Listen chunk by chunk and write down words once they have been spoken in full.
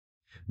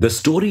The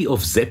story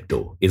of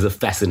Zepto is a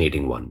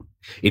fascinating one.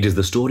 It is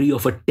the story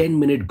of a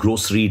 10-minute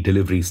grocery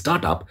delivery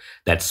startup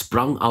that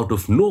sprung out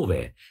of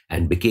nowhere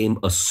and became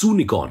a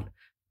soonicorn.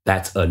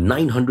 That's a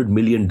 $900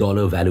 million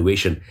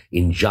valuation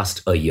in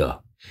just a year.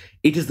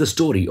 It is the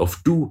story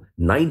of two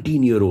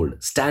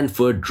 19-year-old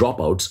Stanford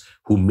dropouts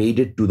who made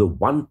it to the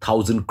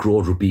 1,000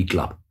 crore rupee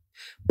club.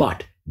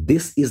 But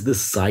this is the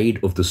side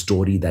of the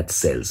story that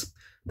sells,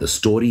 the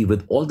story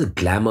with all the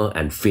glamour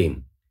and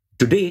fame.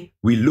 Today,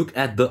 we look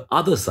at the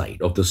other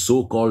side of the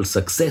so called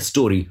success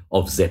story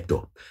of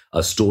Zepto,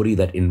 a story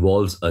that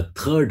involves a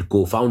third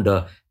co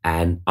founder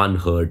and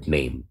unheard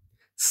name.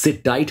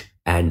 Sit tight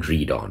and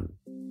read on.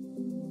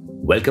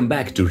 Welcome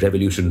back to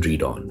Revolution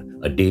Read On,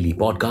 a daily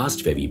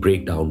podcast where we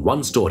break down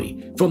one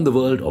story from the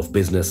world of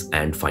business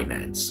and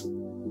finance.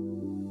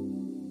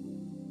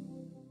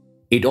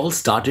 It all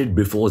started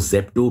before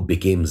Zepto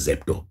became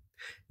Zepto.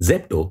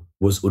 Zepto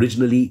was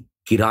originally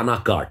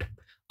Kirana Cart,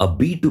 a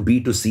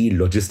B2B2C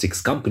logistics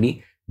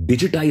company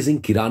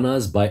digitizing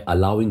kiranas by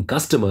allowing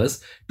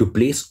customers to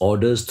place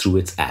orders through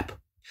its app.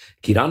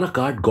 Kirana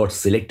Cart got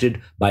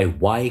selected by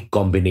Y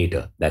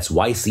Combinator, that's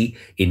YC,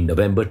 in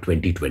November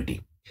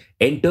 2020.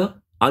 Enter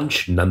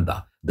Ansh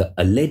Nanda, the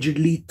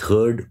allegedly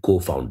third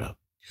co-founder.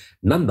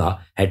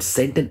 Nanda had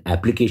sent an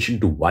application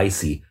to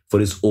YC for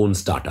his own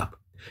startup.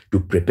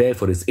 To prepare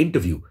for his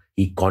interview,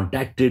 he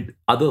contacted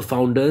other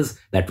founders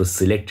that were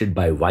selected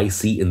by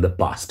YC in the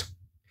past.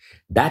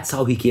 That's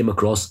how he came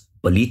across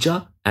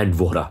Palicha and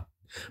Vohra.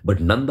 But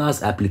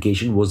Nanda's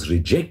application was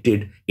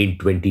rejected in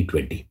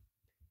 2020.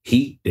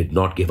 He did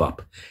not give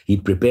up. He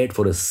prepared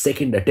for a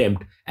second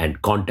attempt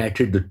and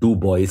contacted the two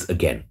boys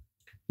again.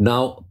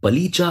 Now,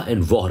 Palicha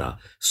and Vohra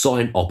saw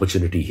an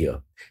opportunity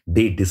here.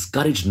 They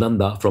discouraged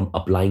Nanda from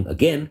applying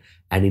again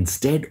and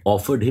instead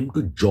offered him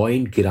to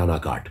join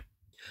Kirana Cart.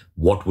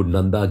 What would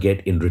Nanda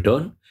get in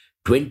return?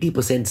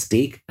 20%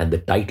 stake and the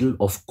title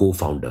of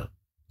co-founder.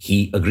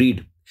 He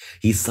agreed.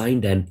 He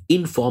signed an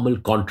informal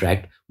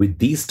contract with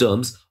these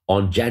terms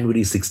on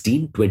January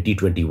 16,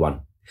 2021.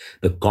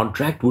 The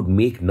contract would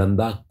make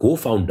Nanda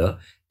co-founder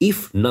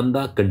if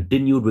Nanda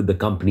continued with the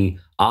company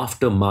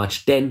after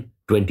March 10,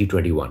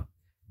 2021.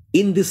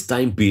 In this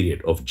time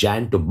period of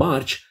Jan to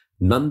March,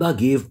 Nanda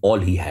gave all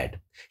he had.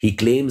 He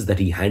claims that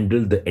he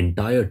handled the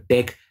entire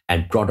tech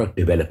and product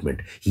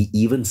development. He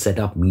even set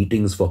up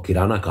meetings for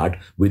Kirana Cart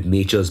with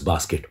Nature's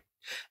Basket.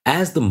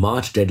 As the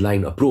March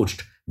deadline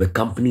approached, the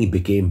company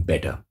became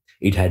better.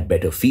 It had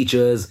better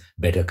features,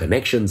 better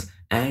connections,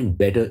 and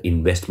better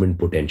investment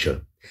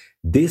potential.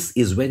 This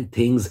is when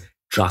things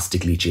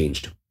drastically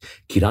changed.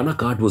 Kirana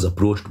Cart was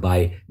approached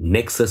by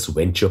Nexus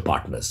Venture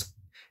Partners.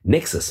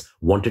 Nexus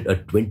wanted a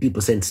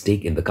 20%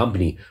 stake in the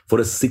company for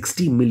a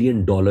 $60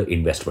 million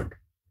investment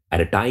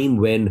at a time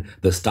when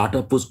the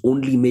startup was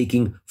only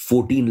making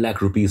 14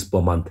 lakh rupees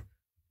per month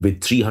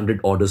with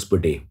 300 orders per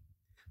day.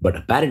 But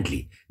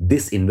apparently,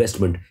 this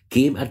investment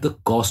came at the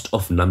cost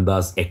of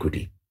Nanda's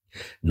equity.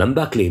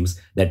 Nanda claims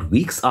that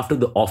weeks after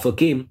the offer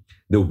came,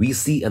 the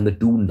VC and the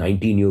two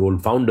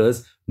 19-year-old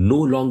founders no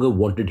longer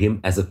wanted him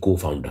as a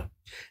co-founder.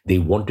 They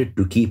wanted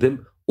to keep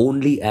him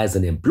only as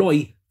an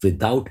employee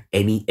without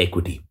any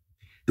equity.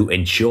 To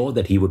ensure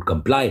that he would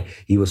comply,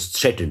 he was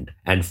threatened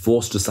and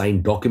forced to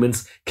sign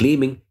documents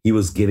claiming he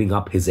was giving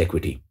up his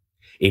equity.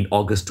 In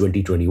August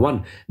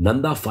 2021,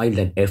 Nanda filed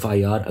an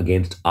FIR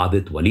against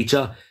Adit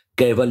Walicha,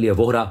 Kaivalya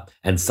Vohra,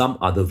 and some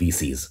other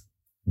VCs.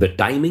 The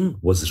timing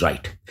was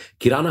right.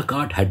 Kirana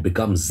Cart had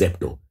become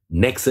Zepto.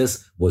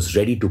 Nexus was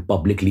ready to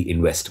publicly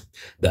invest.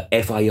 The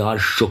FIR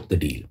shook the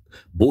deal.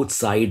 Both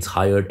sides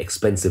hired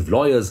expensive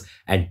lawyers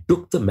and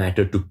took the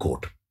matter to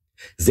court.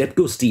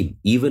 Zepto's team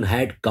even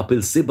had Kapil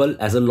Sibal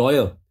as a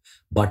lawyer.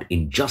 But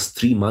in just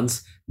 3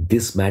 months,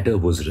 this matter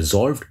was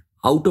resolved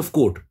out of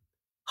court.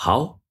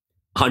 How?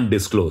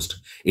 Undisclosed.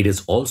 It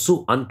is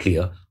also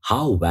unclear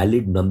how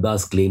valid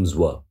Nanda's claims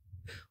were.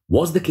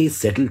 Was the case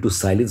settled to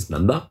silence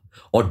Nanda,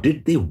 or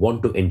did they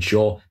want to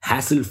ensure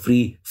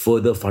hassle-free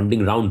further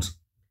funding rounds?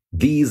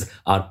 These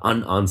are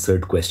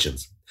unanswered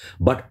questions.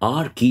 But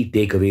our key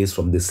takeaways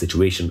from this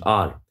situation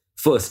are: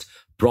 first,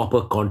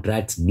 proper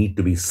contracts need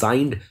to be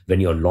signed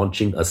when you're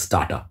launching a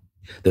startup.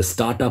 The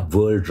startup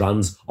world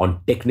runs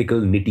on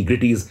technical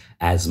nitty-gritties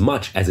as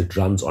much as it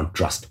runs on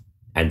trust.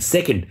 And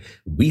second,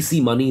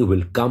 VC money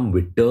will come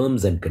with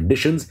terms and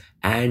conditions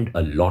and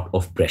a lot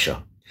of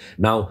pressure.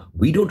 Now,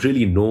 we don't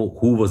really know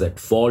who was at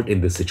fault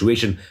in this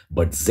situation,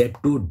 but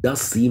Zepto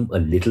does seem a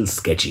little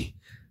sketchy.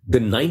 The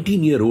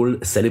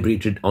 19-year-old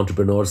celebrated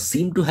entrepreneurs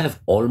seem to have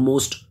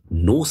almost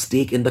no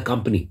stake in the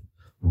company.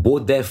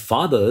 Both their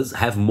fathers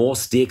have more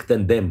stake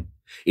than them.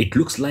 It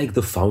looks like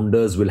the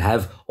founders will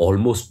have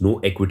almost no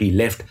equity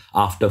left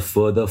after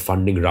further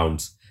funding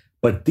rounds.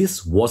 But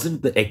this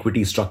wasn't the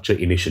equity structure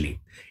initially.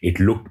 It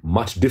looked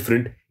much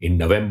different in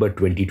November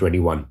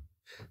 2021.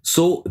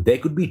 So there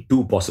could be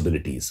two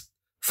possibilities.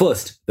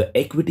 First, the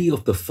equity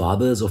of the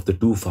fathers of the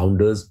two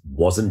founders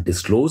wasn't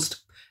disclosed.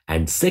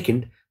 And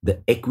second,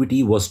 the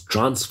equity was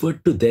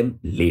transferred to them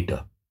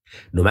later.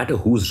 No matter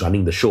who's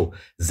running the show,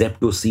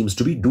 Zepto seems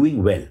to be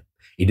doing well.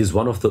 It is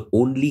one of the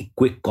only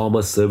quick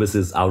commerce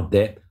services out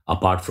there,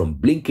 apart from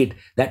Blinkit,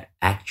 that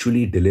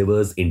actually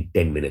delivers in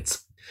 10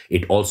 minutes.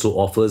 It also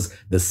offers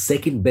the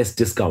second best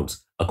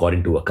discounts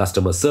according to a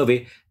customer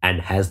survey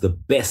and has the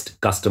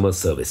best customer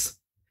service.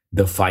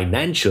 The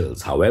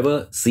financials,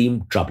 however,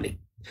 seem troubling.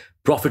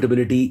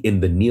 Profitability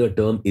in the near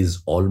term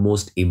is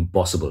almost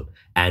impossible,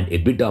 and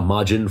EBITDA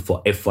margin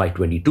for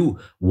FY22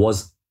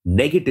 was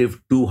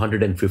negative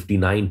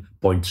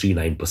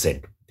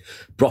 259.39%.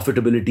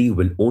 Profitability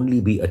will only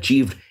be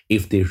achieved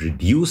if they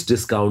reduce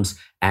discounts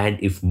and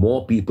if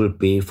more people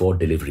pay for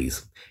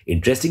deliveries.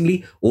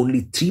 Interestingly,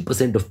 only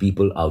 3% of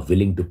people are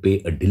willing to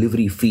pay a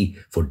delivery fee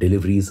for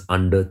deliveries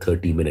under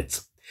 30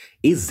 minutes.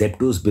 Is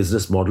Zepto's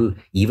business model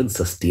even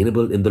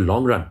sustainable in the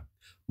long run?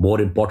 More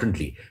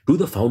importantly, do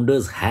the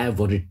founders have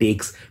what it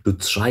takes to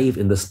thrive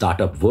in the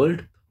startup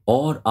world,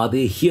 or are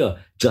they here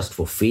just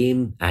for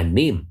fame and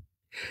name?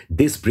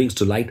 This brings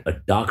to light a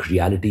dark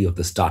reality of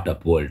the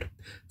startup world.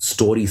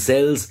 Story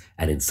sells,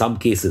 and in some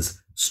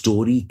cases,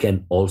 story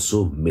can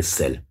also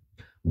missell.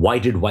 Why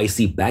did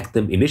YC back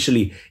them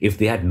initially if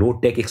they had no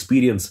tech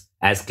experience,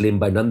 as claimed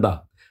by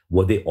Nanda?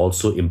 Were they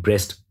also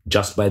impressed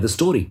just by the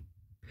story?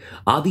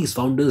 Are these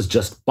founders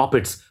just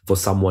puppets for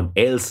someone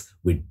else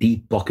with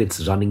deep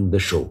pockets running the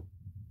show?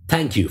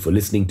 Thank you for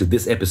listening to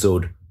this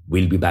episode.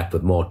 We'll be back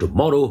with more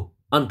tomorrow.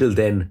 Until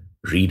then,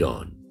 read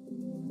on.